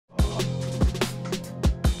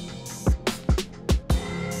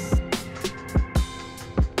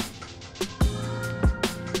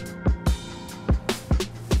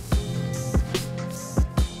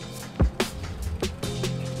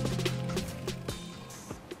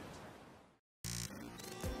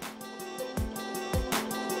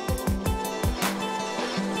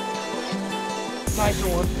nicer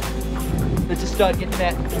one. It's a stud, get the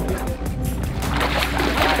net.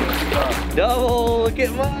 Double, look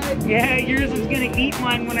at mine. Yeah, yours is gonna eat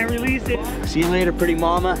mine when I release it. See you later, pretty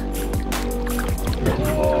mama.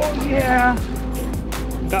 Oh yeah.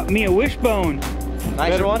 Got me a wishbone.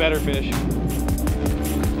 Nicer one? Better fish.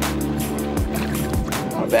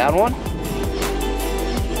 Not a bad one.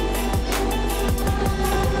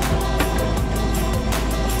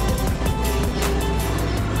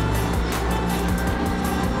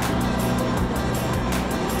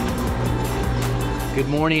 Good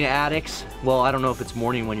morning, addicts. Well, I don't know if it's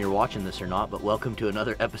morning when you're watching this or not, but welcome to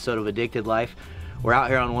another episode of Addicted Life. We're out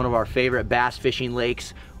here on one of our favorite bass fishing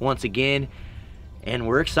lakes once again, and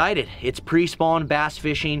we're excited. It's pre-spawn bass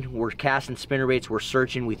fishing. We're casting spinnerbaits, we're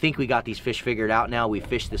searching. We think we got these fish figured out now. We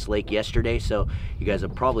fished this lake yesterday, so you guys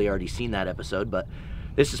have probably already seen that episode, but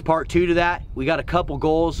this is part 2 to that. We got a couple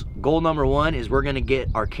goals. Goal number 1 is we're gonna get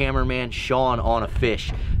our cameraman Sean on a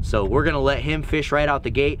fish. So we're gonna let him fish right out the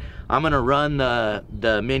gate. I'm gonna run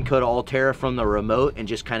the Minn Kota Ulterra from the remote and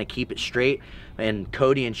just kind of keep it straight. And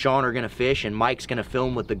Cody and Sean are gonna fish, and Mike's gonna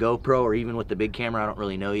film with the GoPro or even with the big camera. I don't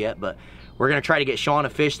really know yet, but we're gonna try to get Sean a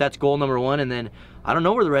fish. That's goal number 1, and then I don't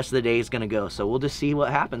know where the rest of the day is gonna go. So we'll just see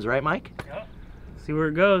what happens, right, Mike? Yep. See where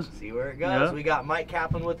it goes. See where it goes. Yep. We got Mike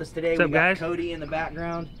Kaplan with us today. What's up, we got guys? Cody in the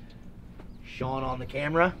background. Sean on the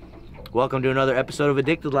camera. Welcome to another episode of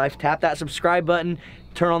Addicted Life. Tap that subscribe button.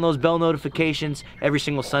 Turn on those bell notifications. Every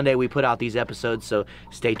single Sunday we put out these episodes, so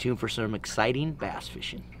stay tuned for some exciting bass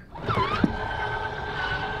fishing.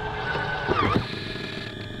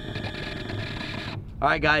 All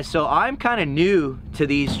right, guys. So I'm kind of new to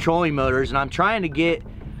these trolling motors, and I'm trying to get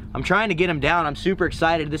them down. I'm super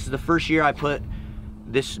excited. This is the first year I put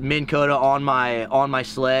this Minn Kota on my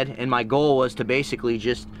sled, and my goal was to basically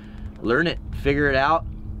just learn it, figure it out,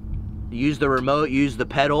 use the remote, use the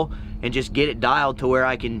pedal, and just get it dialed to where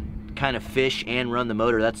I can kind of fish and run the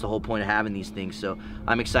motor. That's the whole point of having these things. So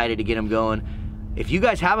I'm excited to get them going. If you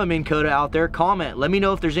guys have a Minn Kota out there, comment. Let me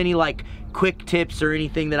know if there's any like quick tips or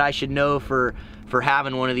anything that I should know for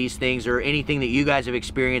having one of these things, or anything that you guys have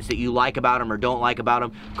experienced that you like about them or don't like about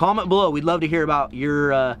them. Comment below. We'd love to hear about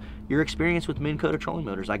your experience with Minn Kota trolling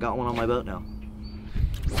motors. I got one on my boat now.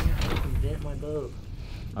 My boat.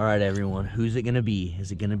 All right, everyone, who's it gonna be?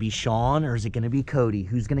 Is it gonna be Sean or is it gonna be Cody?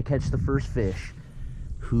 Who's gonna catch the first fish?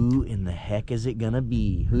 Who in the heck is it gonna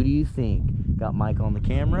be? Who do you think? Got Mike on the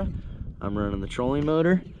camera. I'm running the trolling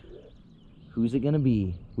motor. Who's it gonna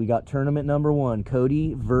be? We got tournament number 1,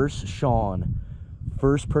 Cody versus Sean.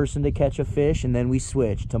 First person to catch a fish, and then we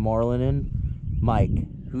switch to Marlon and Mike.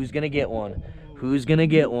 Who's gonna get one? Who's gonna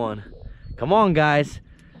get one? Come on, guys.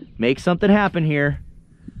 Make something happen here.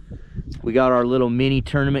 We got our little mini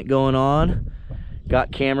tournament going on.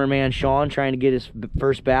 Got cameraman Sean trying to get his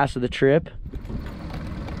first bass of the trip.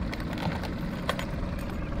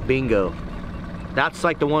 Bingo. That's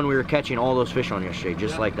like the one we were catching all those fish on yesterday,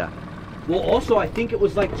 just like that. Well, also, I think it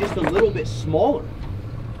was like just a little bit smaller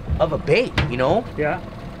of a bait, you know? Yeah.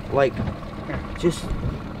 Like, just,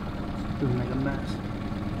 Doing like a mess.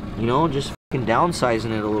 you know, just fucking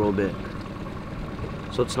downsizing it a little bit,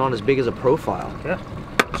 so it's not as big as a profile. Yeah.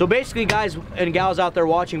 So basically, guys and gals out there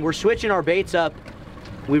watching, we're switching our baits up.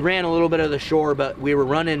 We ran a little bit of the shore, but we were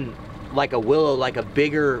running like a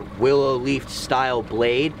bigger willow leaf style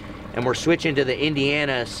blade, and we're switching to the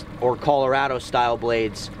Indiana or Colorado style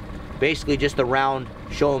blades. Basically just the round,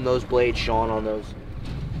 show them those blades, Sean, on those.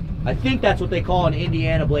 I think that's what they call an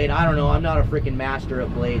Indiana blade. I don't know, I'm not a freaking master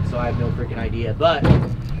of blades, so I have no freaking idea. But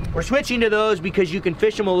we're switching to those because you can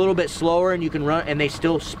fish them a little bit slower, and you can run, and they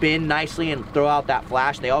still spin nicely and throw out that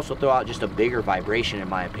flash. They also throw out just a bigger vibration, in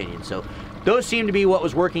my opinion. So those seem to be what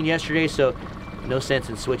was working yesterday, so no sense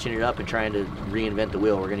in switching it up and trying to reinvent the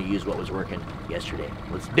wheel. We're gonna use what was working yesterday.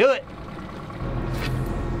 Let's do it.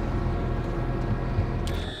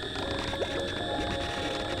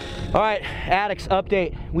 All right, addicts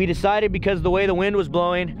update. We decided, because of the way the wind was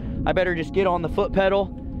blowing, I better just get on the foot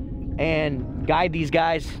pedal and guide these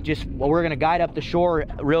guys. We're gonna guide up the shore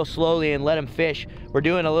real slowly and let them fish. We're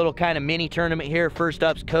doing a little kind of mini tournament here. First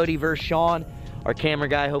up's Cody versus Sean, our camera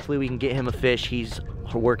guy. Hopefully we can get him a fish. He's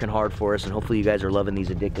working hard for us, and hopefully you guys are loving these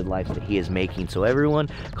Addicted Lives that he is making. So everyone,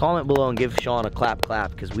 comment below and give Sean a clap,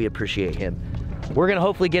 because we appreciate him. We're gonna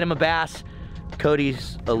hopefully get him a bass.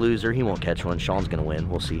 Cody's a loser. He won't catch one. Sean's gonna win.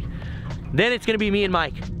 We'll see. Then it's gonna be me and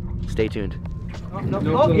Mike. Stay tuned.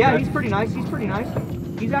 Oh, yeah, he's pretty nice. He's pretty nice.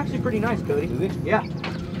 He's actually pretty nice, Cody. Is he? Yeah.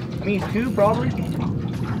 I mean, he's 2 probably.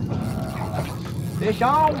 Fish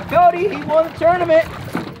on, Cody. He won the tournament.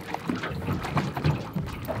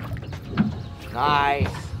 Nice.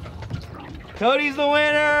 Cody's the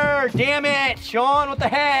winner. Damn it, Sean, what the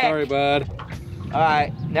heck? Sorry, bud. All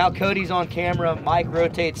right, now Cody's on camera. Mike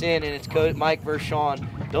rotates in, and it's Mike versus Sean.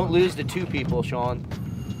 Don't lose to two people, Sean.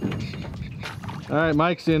 All right,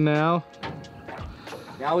 Mike's in now.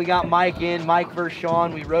 Now we got Mike in, Mike versus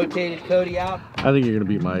Sean. We rotated Cody out. I think you're gonna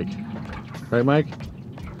beat Mike. Right, Mike?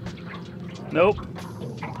 Nope.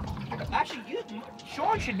 Actually,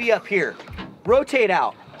 Sean should be up here. Rotate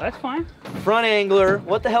out. That's fine. Front angler.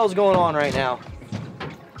 What the hell's going on right now?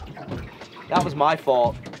 That was my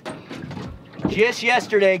fault. Just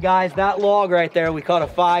yesterday, guys, that log right there, we caught a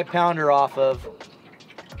 5-pounder off of.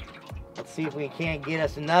 Let's see if we can't get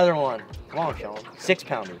us another one. Come on, Sean.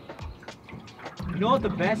 6-pounder. You know what the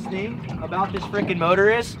best thing about this freaking motor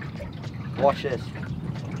is? Watch this.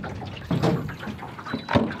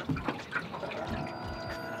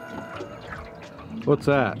 What's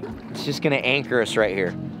that? It's just gonna anchor us right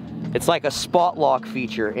here. It's like a spot lock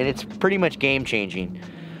feature, and it's pretty much game changing.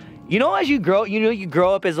 You know, as you grow, you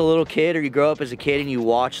grow up as a little kid, or you grow up as a kid and you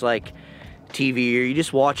watch like TV, or you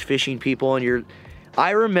just watch fishing people, and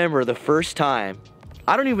I remember the first time,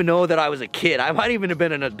 I don't even know that I was a kid. I might even have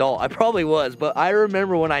been an adult. I probably was, but I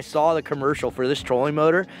remember when I saw the commercial for this trolling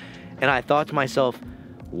motor, and I thought to myself,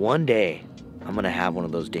 one day, I'm gonna have one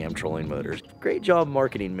of those damn trolling motors. Great job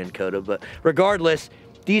marketing, Minn Kota, but regardless,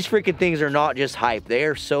 these freaking things are not just hype. They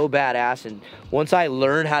are so badass, and once I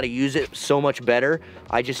learn how to use it so much better,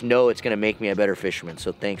 I just know it's gonna make me a better fisherman,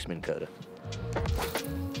 so thanks, Minn Kota.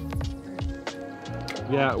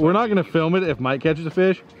 Yeah, we're not gonna film it if Mike catches a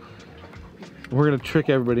fish. We're gonna trick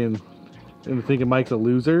everybody into thinking Mike's a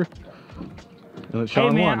loser. And that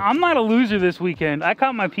Sean Hey man, won. I'm not a loser this weekend. I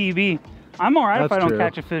caught my PB. I'm all right if I don't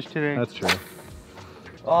catch a fish today. That's true.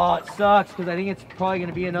 Oh, it sucks, because I think it's probably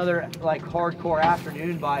gonna be another like hardcore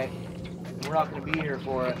afternoon bite. And we're not gonna be here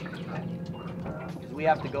for it. Because we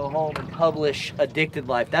have to go home and publish Addicted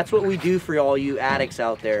Life. That's what we do for all you addicts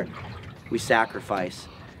out there. We sacrifice.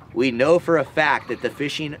 We know for a fact that the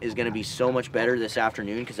fishing is gonna be so much better this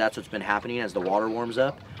afternoon, because that's what's been happening as the water warms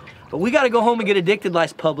up. But we gotta go home and get Addicted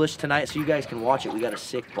Life published tonight so you guys can watch it. We got a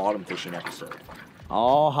sick bottom fishing episode.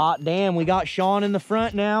 Oh, hot damn, we got Sean in the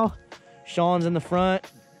front now. Sean's in the front.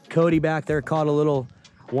 Cody back there caught a little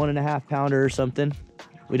 1.5 pounder or something.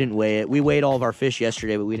 We didn't weigh it. We weighed all of our fish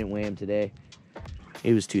yesterday, but we didn't weigh him today.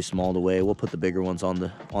 He was too small to weigh. We'll put the bigger ones on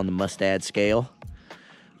the Mustad scale.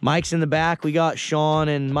 Mike's in the back. We got Sean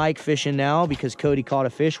and Mike fishing now because Cody caught a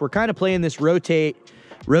fish. We're kind of playing this rotate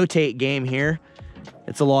game here.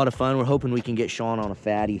 It's a lot of fun. We're hoping we can get Sean on a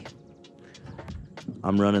fatty.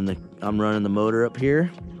 I'm running the motor up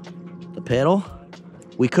here, the pedal.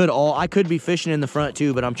 I could be fishing in the front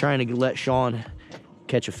too, but I'm trying to let Sean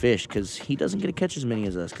catch a fish because he doesn't get to catch as many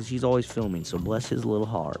as us because he's always filming. So bless his little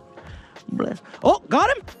heart. Bless. Oh,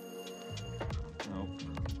 got him. No.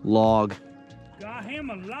 Log. Got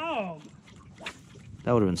him a log.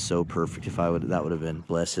 That would have been so perfect if that would have been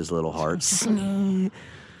bless his little heart. Damn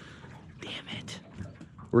it.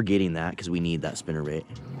 We're getting that because we need that spinnerbait.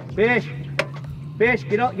 Fish. Fish,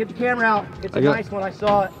 get up, get the camera out. It's a nice one, I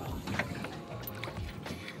saw it.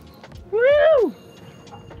 Woo!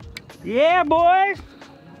 Yeah, boys.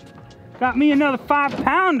 Got me another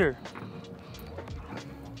 5-pounder.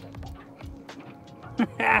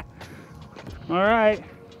 All right.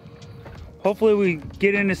 Hopefully we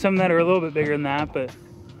get into some that are a little bit bigger than that, but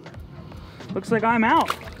looks like I'm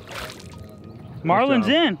out. Marlin's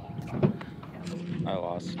in. I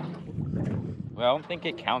lost. Well, I don't think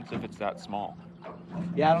it counts if it's that small.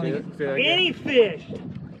 Yeah, I don't think Any fish.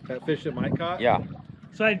 That fish that Mike caught? Yeah.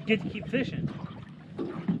 So I get to keep fishing.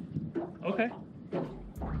 Okay.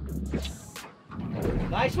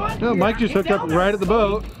 Nice one. No, Mike just hooked up right at the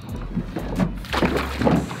boat.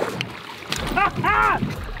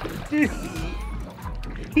 Dude,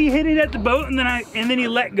 he hit it at the boat and then he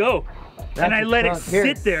let go. And I let it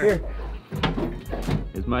sit there.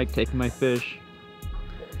 Is Mike taking my fish?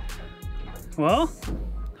 Well,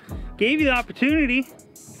 gave you the opportunity.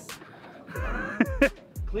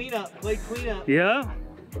 Clean up, play clean up. Yeah.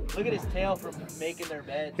 Look at his tail from making their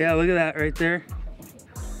beds. Yeah, look at that right there.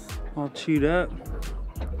 All chewed up.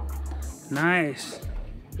 Nice.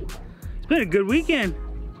 It's been a good weekend.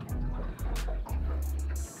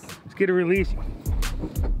 Let's get a release.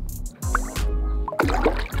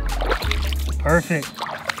 Perfect.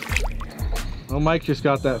 Well, Mike just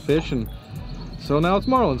got that fish, and so now it's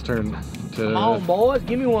Marlin's turn to Come on, boys,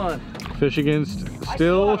 give me one. fish against I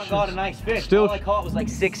still haven't got a nice fish. Still, all I caught was like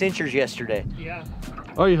 6 inches yesterday. Yeah.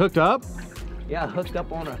 oh, you hooked up? Yeah, hooked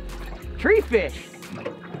up on a tree fish.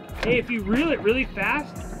 Hey, if you reel it really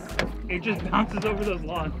fast, it just bounces over those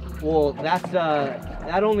logs. Well, that's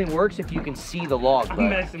that only works if you can see the log, I'm bud.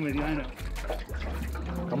 messing with you, I know.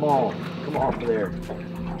 Come on off of there.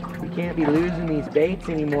 We can't be losing these baits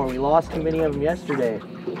anymore. We lost too many of them yesterday.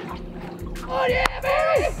 Oh yeah,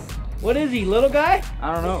 baby! What is he, little guy?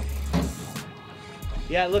 I don't know.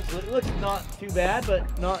 Yeah, it looks not too bad,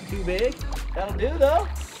 but not too big. That'll do though.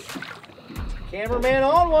 Cameraman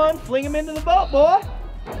on one, fling him into the boat, boy.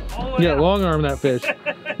 Oh, Yeah, long arm that fish.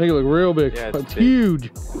 Make it look real big. Yeah, it's it's big.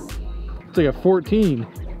 huge. It's like a 14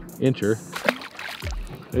 incher.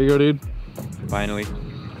 There you go, dude. Finally.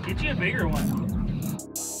 Get you a bigger one.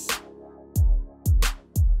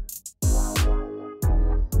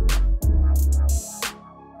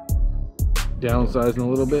 Downsizing a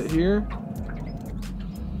little bit here.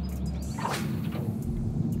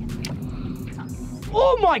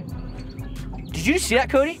 Oh my! Did you see that,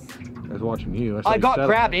 Cody? I was watching you. Saw I you got settle.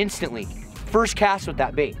 grabbed instantly. First cast with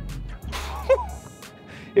that bait.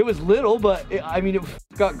 It was little, but I mean, it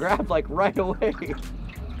got grabbed like right away.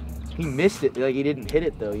 He missed it, like he didn't hit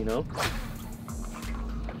it though, you know?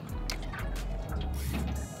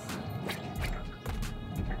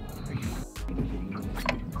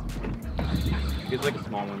 It's like a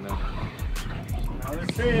small one though. Another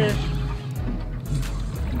fish.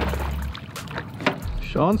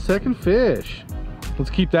 Sean's second fish.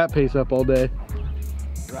 Let's keep that pace up all day.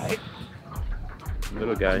 Right?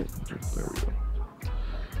 Little guy. There we go.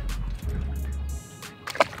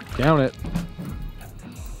 Count it.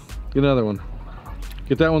 Get another one.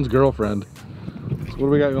 Get that one's girlfriend. So what do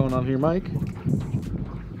we got going on here, Mike?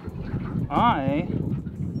 I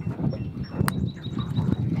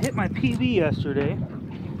hit my PB yesterday,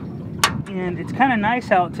 and it's kind of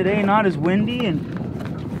nice out today, not as windy, and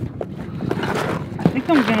I think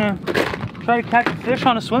I'm gonna try to catch a fish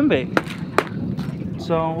on a swim bait.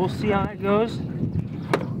 So we'll see how that goes.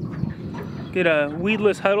 Get a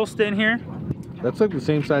weedless Huddleston here. That's like the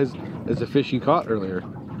same size as the fish you caught earlier.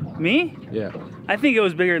 Me? Yeah. I think it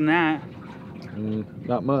was bigger than that,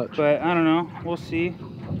 Not much. but I don't know. We'll see.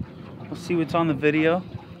 We'll see what's on the video.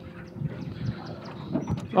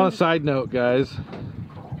 On a side note, guys,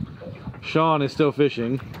 Sean is still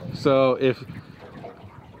fishing, so if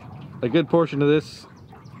a good portion of this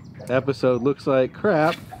episode looks like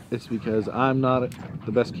crap, it's because I'm not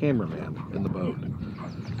the best cameraman in the boat.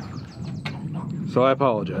 So I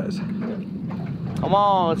apologize. Come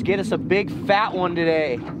on, let's get us a big fat one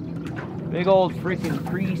today. Big old freaking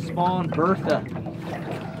pre-spawn Bertha.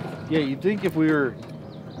 Yeah, you'd think if the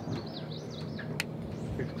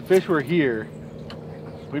fish were here,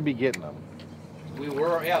 we'd be getting them. We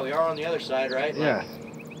are on the other side, right? Yeah.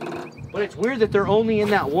 But it's weird that they're only in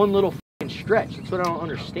that one little f***ing stretch. That's what I don't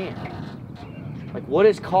understand. Like, what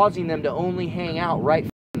is causing them to only hang out right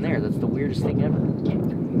f***ing there? That's the weirdest thing ever.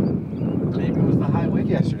 Maybe it was the high wind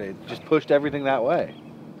yesterday. It just pushed everything that way.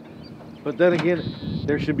 But then again,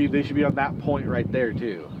 they should be on that point right there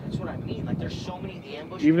too. That's what I mean. Like, there's so many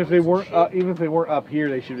ambush. Even if they points and weren't, shit. even if they weren't up here,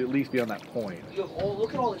 they should at least be on that point.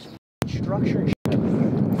 Look at all this f***ing structure and shit.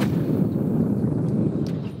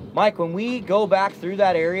 Mike, when we go back through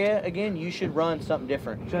that area again, you should run something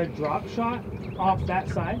different. Should I drop shot off that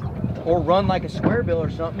side? Or run like a square bill or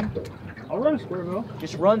something. I'll run a square bill.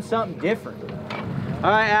 Just run something different. All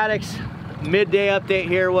right, addicts. Midday update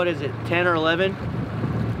here. What is it? 10 or 11?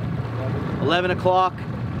 11 o'clock.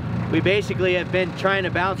 We basically have been trying to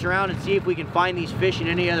bounce around and see if we can find these fish in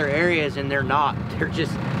any other areas, and they're not.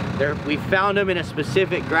 We found them in a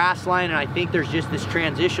specific grass line, and I think there's just this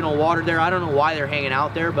transitional water there. I don't know why they're hanging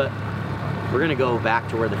out there, but we're gonna go back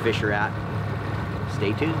to where the fish are at.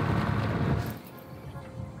 Stay tuned.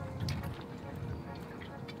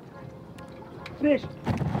 Fish.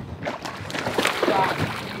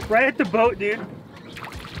 Right at the boat, dude.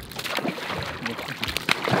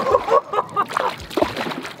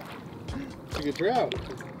 It's a good trout.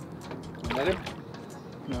 Let him?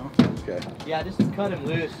 No. Okay. Yeah, just cut him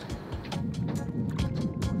loose.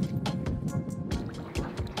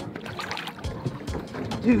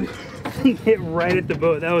 Dude, he hit right at the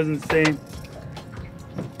boat. That was insane.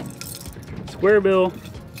 Square bill.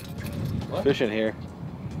 What? Fish in here.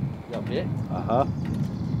 Got bit? Uh-huh.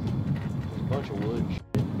 There's a bunch of wood.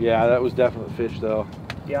 Yeah, that was definitely fish though.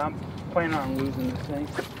 Yeah, I'm planning on losing this thing.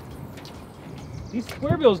 These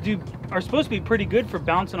square bills are supposed to be pretty good for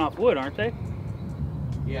bouncing off wood, aren't they?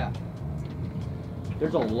 Yeah.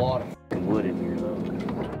 There's a lot of wood in here though.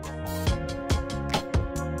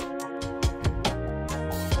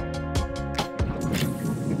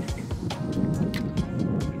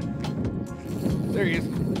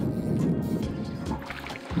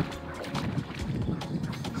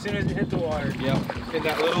 As soon as it hit the water. Yeah, in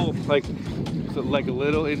that little, like a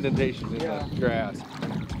little indentation in the grass.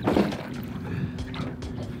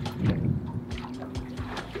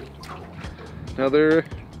 Another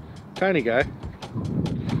tiny guy.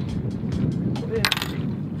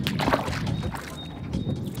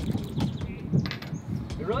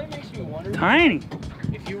 It really makes me wonder Tiny.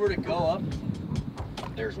 if you were to go up.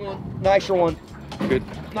 There's one. Nicer one. Good.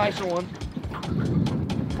 Nicer one.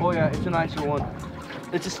 Oh yeah, it's a nicer one.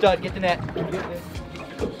 It's a stud. Get the net.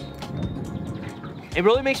 It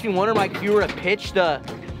really makes me wonder, Mike, if you were to pitch the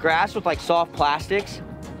grass with like soft plastics.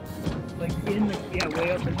 Like in the, yeah,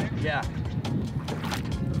 way up in there. Yeah.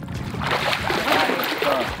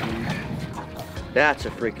 That's a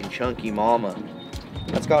freaking chunky mama.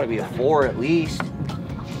 That's got to be a 4 at least.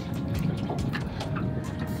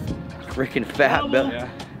 Freaking fat Double. belly. Yeah.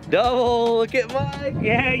 Double. Look at Mike.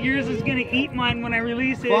 Yeah, yours is gonna eat mine when I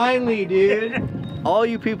release it. Finally, dude. All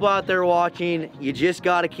you people out there watching, you just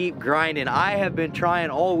got to keep grinding. I have been trying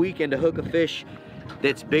all weekend to hook a fish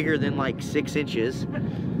that's bigger than like 6 inches,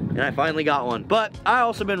 and I finally got one. But I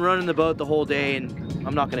also been running the boat the whole day, and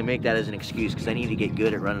I'm not gonna make that as an excuse because I need to get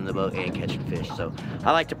good at running the boat and catching fish. So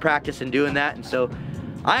I like to practice in doing that, and so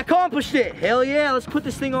I accomplished it. Hell yeah, let's put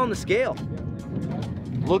this thing on the scale.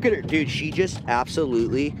 Look at her, dude, she just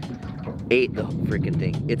absolutely ate the freaking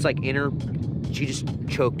thing. It's like she just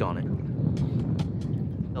choked on it.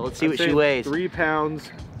 So let's see what she weighs. 3 pounds,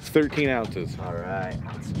 13 ounces. All right,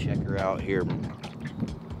 let's check her out here.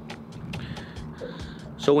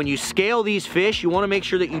 So when you scale these fish, you want to make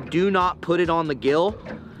sure that you do not put it on the gill.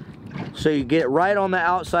 So you get it right on the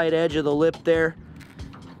outside edge of the lip there.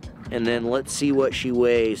 And then let's see what she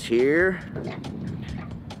weighs here.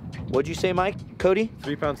 What'd you say, Mike? Cody?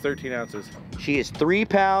 3 pounds, 13 ounces. She is 3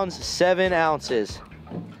 pounds, 7 ounces.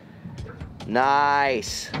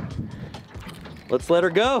 Nice. Let's let her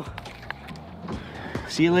go.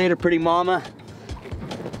 See you later, pretty mama.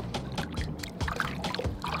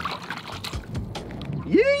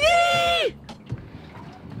 Yee!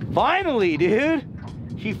 Finally, dude.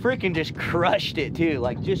 She freaking just crushed it too.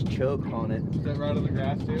 Like just choked on it. Is that right on the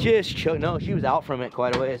grass too? Just choked. No, she was out from it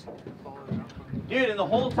quite a ways. Dude, and the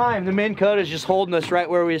whole time the Minn Kota is just holding us right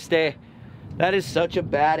where we stay. That is such a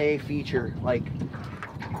bad A feature. Like,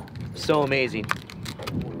 so amazing.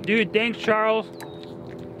 Dude, thanks, Charles.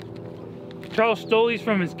 Charles stole these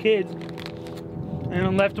from his kids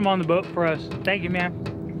and left them on the boat for us. Thank you, man.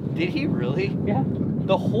 Did he really? Yeah.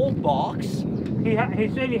 The whole box? He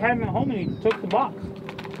said he had them at home and he took the box.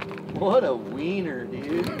 What a wiener,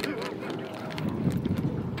 dude.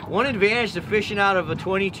 One advantage to fishing out of a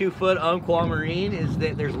 22-foot Umpqua Marine is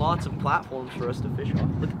that there's lots of platforms for us to fish off.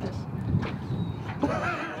 Look at this.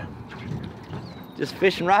 Just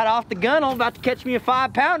fishing right off the gun. I'm about to catch me a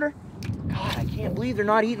 5-pounder. God, I can't believe they're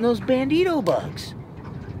not eating those bandito bugs.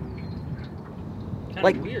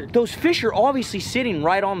 Like, weird. those fish are obviously sitting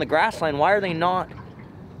right on the grass line. Why are they not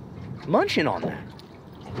munching on that?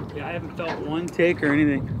 Yeah, I haven't felt one tick or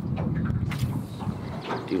anything.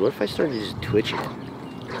 Dude, what if I started just twitching it?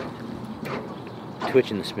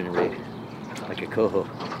 Twitching the spinner rig like a coho.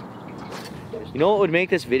 You know what would make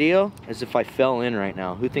this video? Is if I fell in right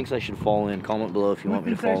now. Who thinks I should fall in? Comment below if you want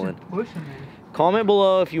me to fall in. Push him in. Comment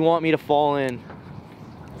below if you want me to fall in.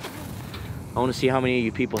 I want to see how many of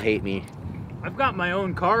you people hate me. I've got my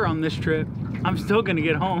own car on this trip. I'm still gonna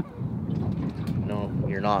get home. No,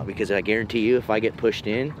 you're not, because I guarantee you if I get pushed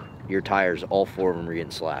in, your tires, all 4 of them are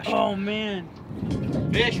getting slashed. Oh man.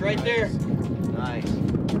 Fish right there. Nice.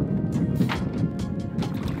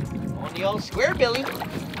 On the old square belly.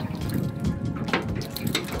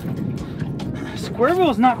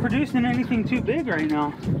 Squirrel's not producing anything too big right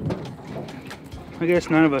now. I guess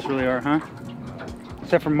none of us really are, huh?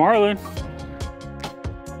 Except for Marlin.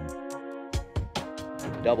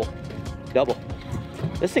 Double. Double.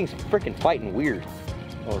 This thing's freaking fighting weird.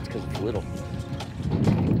 Oh, it's because it's little.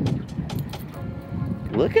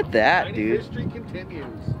 Look at that, dude. History continues.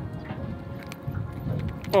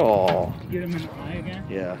 Oh. Get him in the eye again.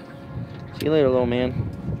 Yeah. See you later, little man.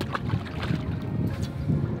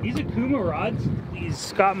 These Akuma rods, these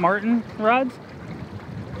Scott Martin rods,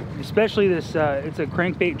 especially this, it's a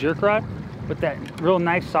crankbait jerk rod with that real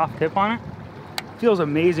nice soft tip on it. Feels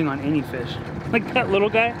amazing on any fish. Like that little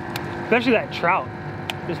guy, especially that trout,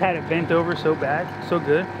 just had it bent over so bad, so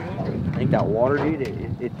good. I think that water, dude,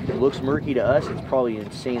 it looks murky to us. It's probably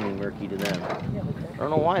insanely murky to them. I don't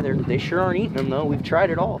know why. They sure aren't eating them, though. We've tried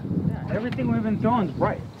it all. Yeah, everything we've been throwing is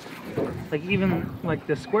bright. Like even like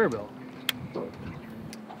the square bill.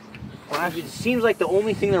 Well, it seems like the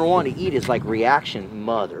only thing they're wanting to eat is like reaction,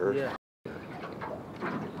 mother. Yeah.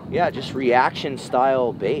 Yeah, just reaction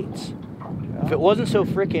style baits. If it wasn't so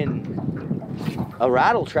freaking, a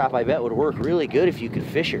rattle trap I bet would work really good if you could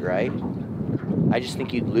fish it right. I just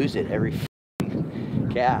think you'd lose it every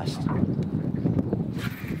cast.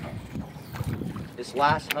 This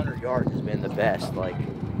last 100 yards has been the best, like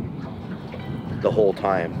the whole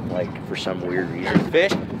time, like for some weird reason.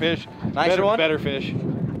 Fish? Fish. Nicer one? Better fish.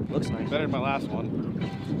 Looks nice. Better than my last one.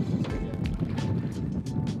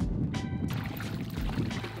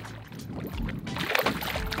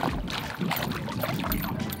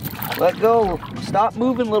 Let go. Stop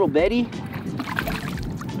moving, little Betty.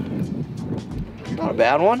 Not a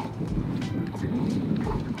bad one.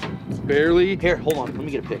 Barely. Here, hold on. Let me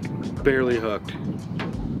get a pic. Barely hooked.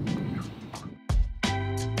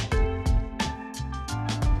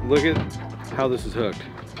 Look at how this is hooked.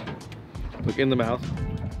 Look in the mouth.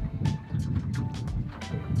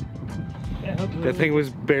 That thing was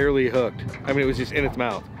barely hooked. I mean, it was just in its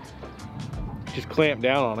mouth. Just clamped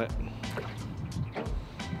down on it.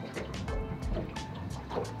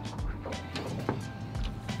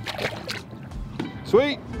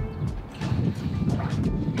 Sweet.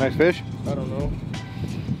 Nice fish. I don't know.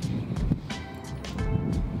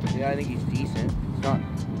 Yeah, I think he's decent. It's not.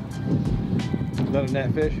 Is that a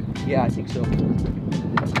net fish? Yeah, I think so.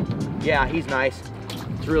 Yeah, he's nice.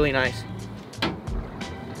 It's really nice.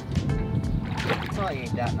 Probably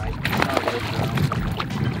ain't that nice. But it's not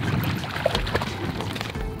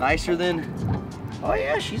good. Nicer than. Oh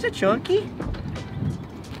yeah, she's a chunky.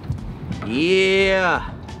 Yeah.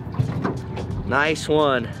 Nice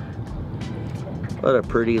one. What a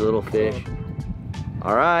pretty little fish.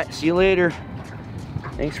 All right, see you later.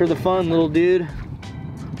 Thanks for the fun, little dude.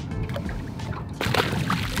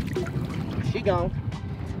 She gone.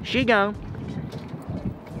 She gone.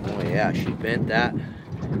 Oh yeah, she bent that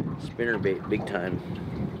spinner bait big time.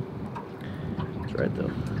 That's right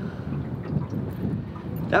though.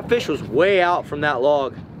 That fish was way out from that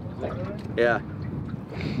log. Yeah.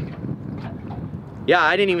 Yeah,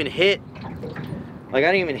 I didn't even hit. Like,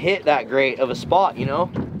 I didn't even hit that great of a spot, you know?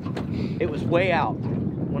 It was way out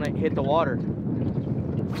when I hit the water.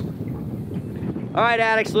 All right,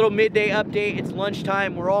 addicts, little midday update. It's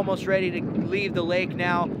lunchtime. We're almost ready to leave the lake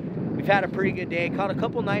now. We've had a pretty good day. Caught a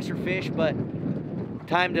couple nicer fish, but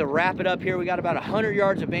time to wrap it up here. We got about 100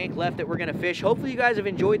 yards of bank left that we're gonna fish. Hopefully you guys have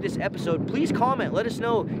enjoyed this episode. Please comment, let us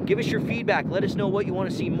know, give us your feedback. Let us know what you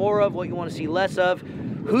wanna see more of, what you wanna see less of,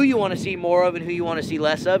 who you want to see more of and who you want to see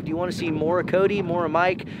less of. Do you want to see more of Cody, more of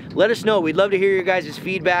Mike? Let us know. We'd love to hear your guys'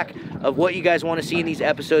 feedback of what you guys want to see in these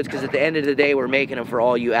episodes, because at the end of the day, we're making them for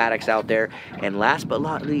all you addicts out there. And last but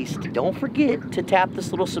not least, don't forget to tap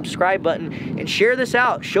this little subscribe button and share this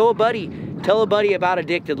out. Show a buddy. Tell a buddy about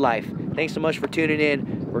Addicted Life. Thanks so much for tuning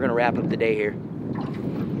in. We're going to wrap up the day here.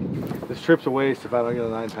 This trip's a waste if I don't get a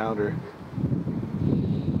 9-pounder.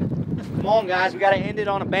 Come on, guys. We got to end it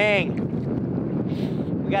on a bang.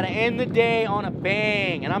 We gotta end the day on a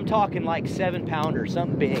bang, and I'm talking like 7-pounder,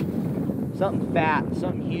 something big, something fat,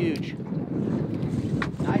 something huge.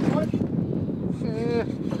 Nice one?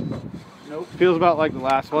 Nope. Feels about like the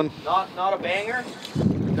last one. Not a banger?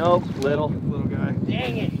 Nope, little guy.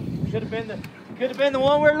 Dang it! Could have been the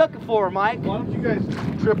one we're looking for, Mike. Why don't you guys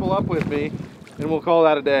triple up with me, and we'll call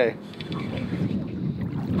that a day.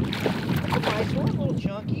 Nice one, little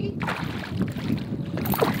chunky.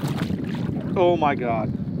 Oh my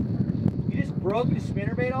God. You just broke the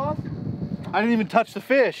spinnerbait off? I didn't even touch the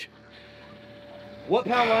fish. What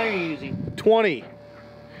pound line are you using? 20.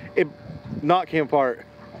 It knot came apart.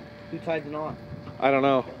 Who tied the knot? I don't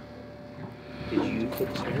know. Did you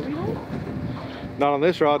put the spinnerbait on? Not on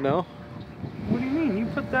this rod, no. What do you mean? You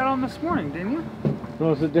put that on this morning, didn't you?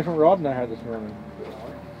 No, it's a different rod than I had this morning.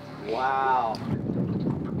 Wow.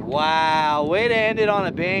 Wow. Way to end it on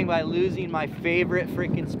a bang by losing my favorite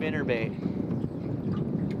freaking spinnerbait.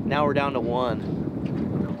 Now we're down to 1.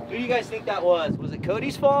 Who do you guys think that was? Was it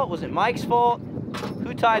Cody's fault? Was it Mike's fault?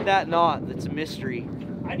 Who tied that knot? That's a mystery.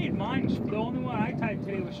 I did mine. The only one I tied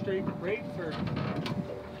today was straight Braidford.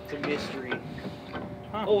 It's a mystery.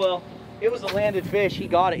 Huh. Oh well. It was a landed fish. He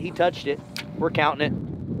got it. He touched it. We're counting it.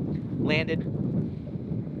 Landed.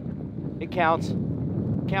 It counts.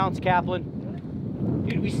 Counts, Kaplan.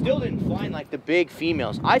 Dude, we still didn't find like the big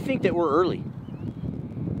females. I think that we're early.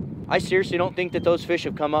 I seriously don't think that those fish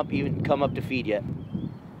have come up to feed yet.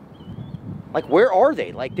 Like, where are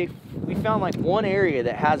they? Like, we found like one area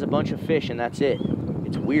that has a bunch of fish and that's it.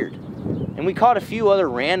 It's weird. And we caught a few other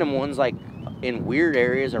random ones like in weird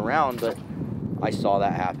areas around, but I saw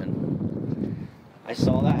that happen. I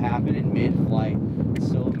saw that happen in mid-flight. It's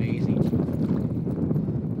so amazing.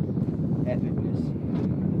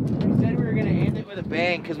 Epicness. said we were gonna end it with a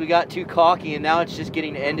bang because we got too cocky, and now it's just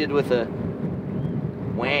getting ended with a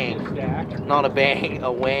wang. Not a bang,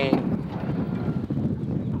 a wang.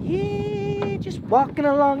 Yeah, just walking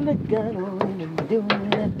along the gunnel and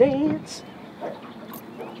doing a dance.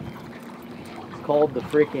 It's called the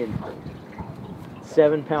frickin'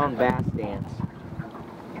 7-pound bass dance.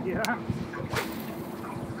 Yeah.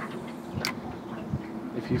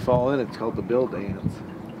 If you fall in, it's called the Bill dance.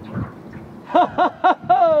 Ho ho ho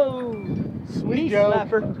ho! Sweet Knee joke.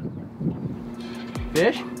 slapper.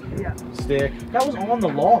 Fish? Yeah. Stick. That was on the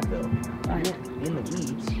log though. In the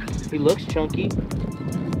weeds. He looks chunky.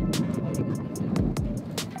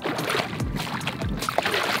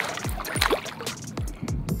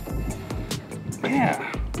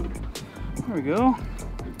 Yeah. There we go.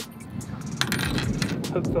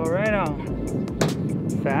 Hook fell right out.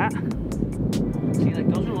 Fat. See, like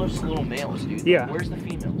those are just little males, dude. Yeah. Where's the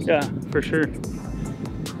females? Yeah, for sure.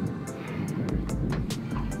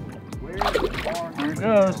 Where There it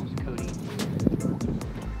goes. Cody?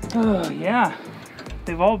 Oh, yeah.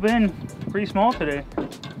 They've all been pretty small today.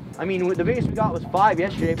 I mean, the biggest we got was 5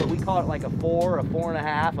 yesterday, but we caught it like a 4, a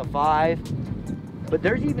 4.5, a 5. But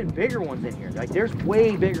there's even bigger ones in here. Like, there's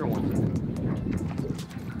way bigger ones in here.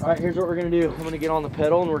 All right, here's what we're gonna do. I'm gonna get on the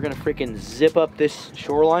pedal and we're gonna freaking zip up this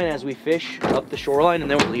shoreline as we fish up the shoreline, and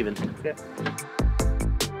then we're leaving. Yeah.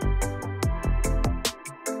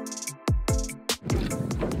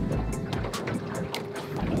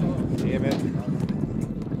 Damn it.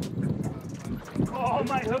 Oh,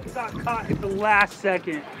 my hook got caught at the last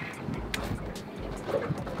second.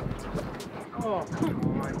 Oh,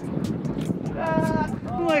 come on.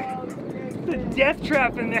 Like the death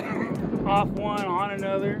trap in there. Off one, on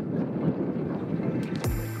another.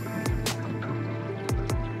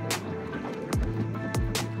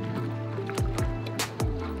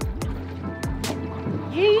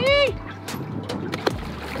 Yee!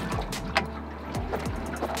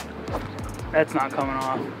 That's not coming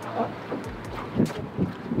off.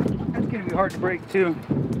 That's gonna be hard to break too.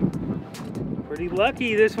 Pretty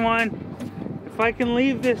lucky this one. If I can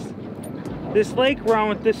leave this lake run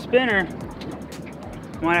with this spinner,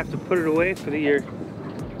 I might have to put it away for the year.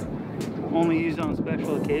 Only used on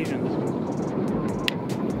special occasions.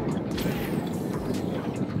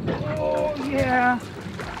 Oh yeah.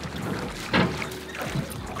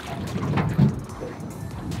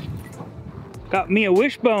 Got me a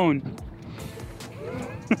wishbone.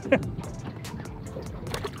 That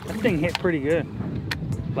thing hit pretty good.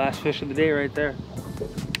 Last fish of the day right there.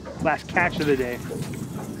 Last catch of the day.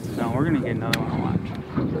 No, we're gonna get another one, watch.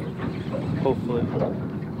 Hopefully.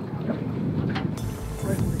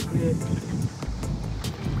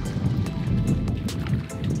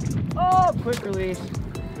 Oh, quick release.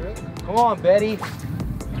 Come on, Betty.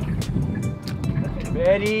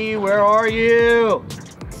 Betty, where are you?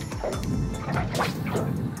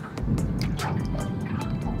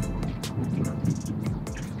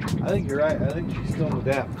 I think you're right. I think she's still in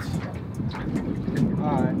the depths.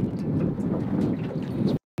 Alright.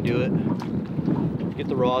 Do it. Get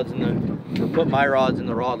the rods in the, or put my rods in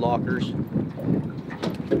the rod lockers.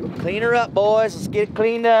 Clean her up, boys. Let's get it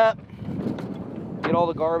cleaned up. Get all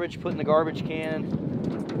the garbage put in the garbage can.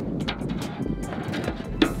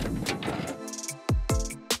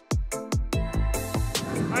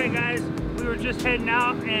 Alright guys, we were just heading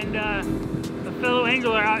out and a fellow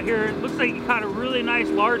angler out here, it looks like he caught a really nice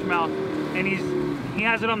largemouth, and he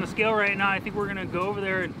has it on the scale right now. I think we're gonna go over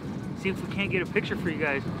there and see if we can't get a picture for you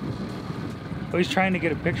guys. Oh, he's trying to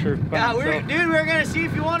get a picture. Yeah, we were gonna see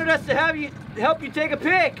if you wanted us to help you take a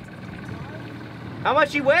pic. How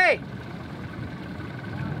much he weigh?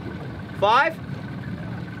 5?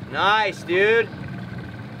 Nice, dude.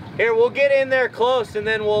 Here, we'll get in there close and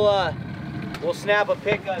then we'll snap a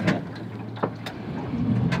pic of you.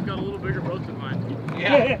 Got a little bigger boat than mine.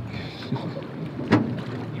 Yeah.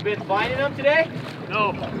 You been finding them today?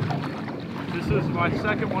 No. This is my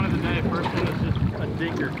second one of the day. First one is just a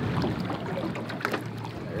dinker.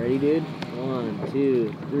 Ready, dude? 1,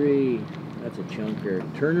 2, 3. That's a chunker.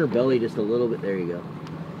 Turn her belly just a little bit. There you go.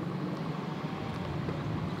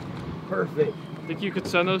 Perfect. Think you could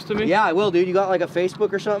send those to me? Yeah, I will, dude. You got like a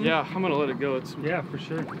Facebook or something? Yeah, I'm gonna let it go. It's Yeah, for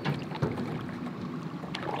sure.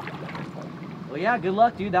 Well, yeah, good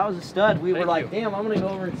luck, dude. That was a stud. We were Thank like, you. damn, I'm gonna go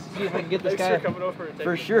over and see if I can get this Thanks guy. for coming over and taking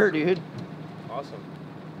For me. sure, dude. Awesome.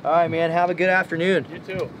 All right, man. Have a good afternoon. You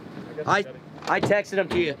too. I texted him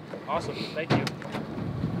to you. Awesome. Thank you.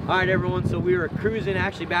 All right, everyone. So we were cruising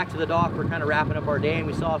actually back to the dock. We're kind of wrapping up our day, and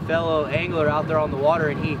we saw a fellow angler out there on the water,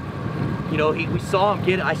 and we saw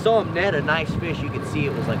him I saw him net a nice fish. You could see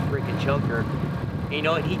it was like freaking chunker. And, you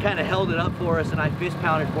know, and he kind of held it up for us, and I fist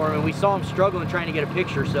pounded for him, and we saw him struggling trying to get a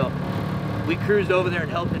picture, so we cruised over there and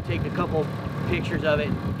helped him take a couple pictures of it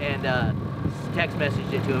and text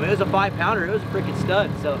messaged it to him. It was a 5-pounder. It was a freaking stud,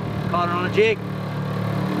 so caught it on a jig.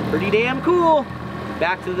 Pretty damn cool.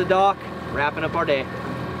 Back to the dock, wrapping up our day.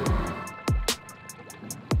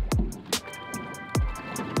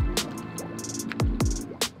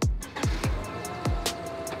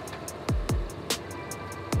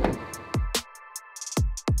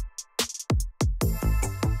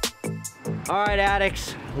 All right,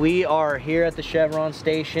 addicts, we are here at the Chevron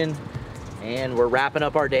station and we're wrapping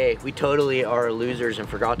up our day. We totally are losers and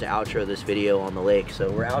forgot to outro this video on the lake,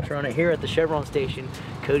 so we're outroing it here at the Chevron station.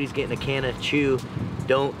 Cody's getting a can of chew.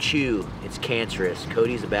 Don't chew, it's cancerous.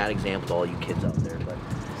 Cody's a bad example to all you kids out there, but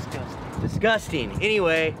disgusting.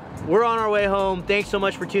 Anyway, we're on our way home. Thanks so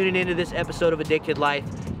much for tuning into this episode of Addicted Life.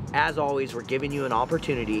 As always, we're giving you an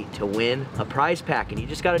opportunity to win a prize pack, and you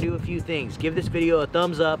just got to do a few things. Give this video a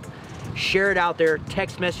thumbs up, share it out there,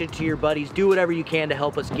 text message to your buddies, do whatever you can to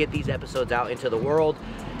help us get these episodes out into the world.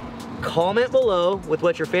 Comment below with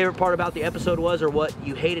what your favorite part about the episode was or what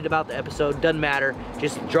you hated about the episode. Doesn't matter.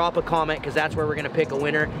 Just drop a comment, because that's where we're going to pick a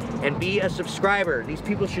winner. And be a subscriber. These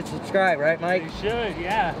people should subscribe, right, Mike? You should,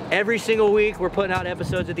 yeah. Every single week we're putting out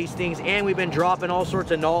episodes of these things, and we've been dropping all sorts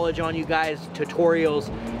of knowledge on you guys, tutorials,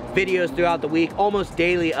 videos throughout the week, almost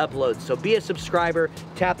daily uploads. So be a subscriber,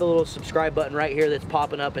 tap the little subscribe button right here that's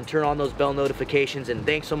popping up, and turn on those bell notifications. And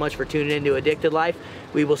thanks so much for tuning into Addicted Life.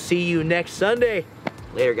 We will see you next Sunday.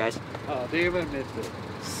 Later, guys. Oh, David missed it.